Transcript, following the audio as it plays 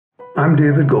I'm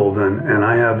David Golden, and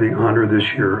I have the honor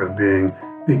this year of being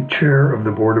the chair of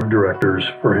the Board of Directors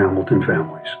for Hamilton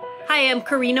Families. Hi, I'm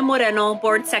Karina Moreno,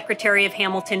 Board Secretary of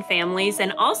Hamilton Families,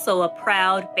 and also a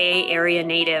proud Bay Area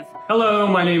native. Hello,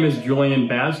 my name is Julian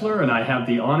Basler, and I have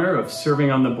the honor of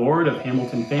serving on the board of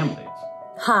Hamilton Families.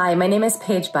 Hi, my name is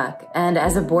Paige Buck, and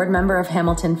as a board member of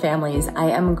Hamilton Families,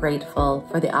 I am grateful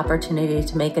for the opportunity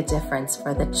to make a difference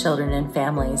for the children and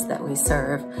families that we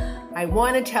serve. I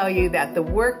want to tell you that the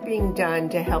work being done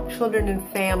to help children and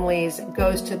families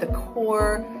goes to the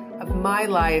core of my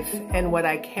life and what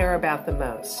I care about the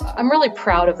most. I'm really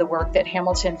proud of the work that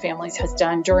Hamilton Families has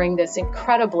done during this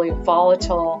incredibly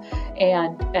volatile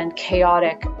and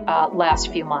chaotic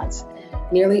last few months.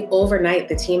 Nearly overnight,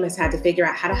 the team has had to figure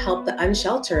out how to help the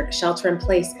unsheltered shelter in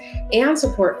place and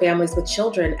support families with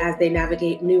children as they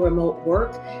navigate new remote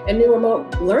work and new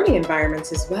remote learning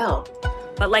environments as well.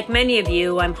 But like many of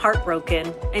you, I'm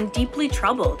heartbroken and deeply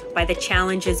troubled by the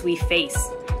challenges we face,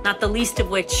 not the least of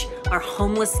which are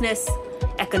homelessness,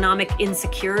 economic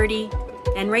insecurity,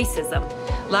 and racism.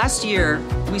 Last year,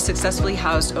 we successfully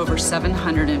housed over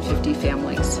 750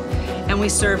 families, and we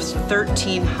served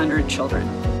 1,300 children.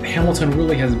 Hamilton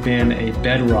really has been a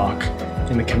bedrock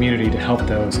in the community to help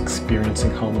those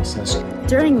experiencing homelessness.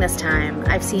 During this time,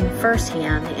 I've seen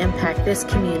firsthand the impact this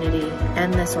community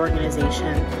and this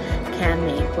organization can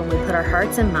make when we put our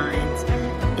hearts and minds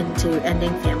into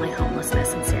ending family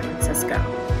homelessness in San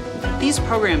Francisco. These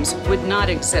programs would not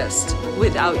exist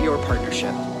without your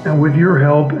partnership. And with your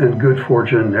help and good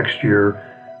fortune next year,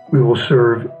 we will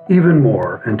serve even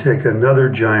more and take another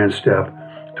giant step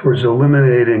towards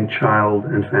eliminating child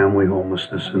and family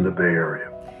homelessness in the Bay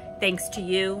Area. Thanks to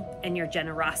you and your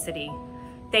generosity.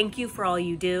 Thank you for all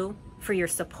you do, for your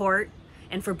support,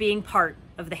 and for being part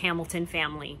of the Hamilton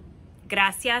family.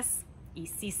 Gracias, y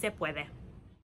si se puede.